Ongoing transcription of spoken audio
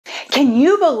Can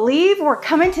you believe we're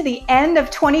coming to the end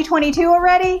of 2022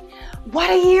 already? What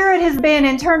a year it has been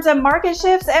in terms of market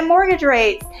shifts and mortgage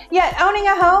rates. Yet owning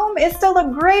a home is still the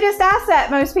greatest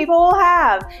asset most people will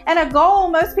have and a goal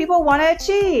most people want to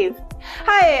achieve.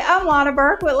 Hi, I'm Lana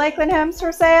Burke with Lakeland Homes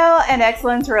for Sale and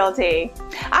Excellence Realty.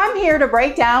 I'm here to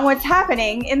break down what's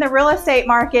happening in the real estate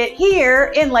market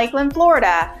here in Lakeland,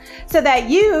 Florida, so that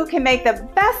you can make the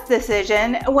best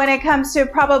decision when it comes to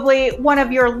probably one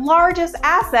of your largest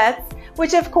assets,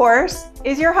 which of course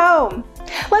is your home.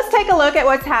 Let's take a look at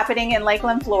what's happening in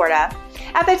Lakeland, Florida.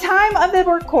 At the time of the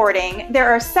recording, there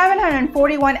are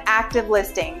 741 active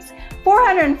listings,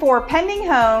 404 pending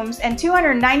homes, and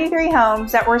 293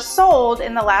 homes that were sold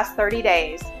in the last 30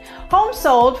 days. Homes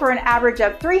sold for an average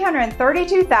of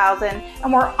 $332,000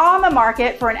 and were on the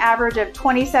market for an average of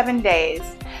 27 days.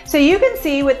 So you can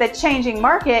see with the changing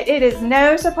market, it is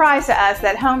no surprise to us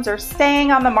that homes are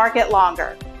staying on the market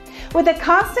longer. With the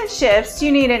constant shifts,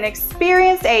 you need an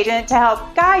experienced agent to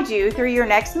help guide you through your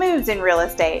next moves in real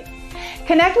estate.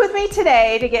 Connect with me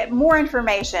today to get more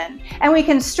information, and we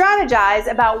can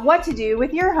strategize about what to do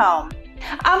with your home.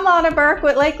 I'm Lana Burke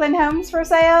with Lakeland Homes for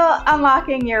Sale,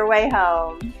 unlocking your way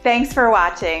home. Thanks for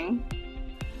watching.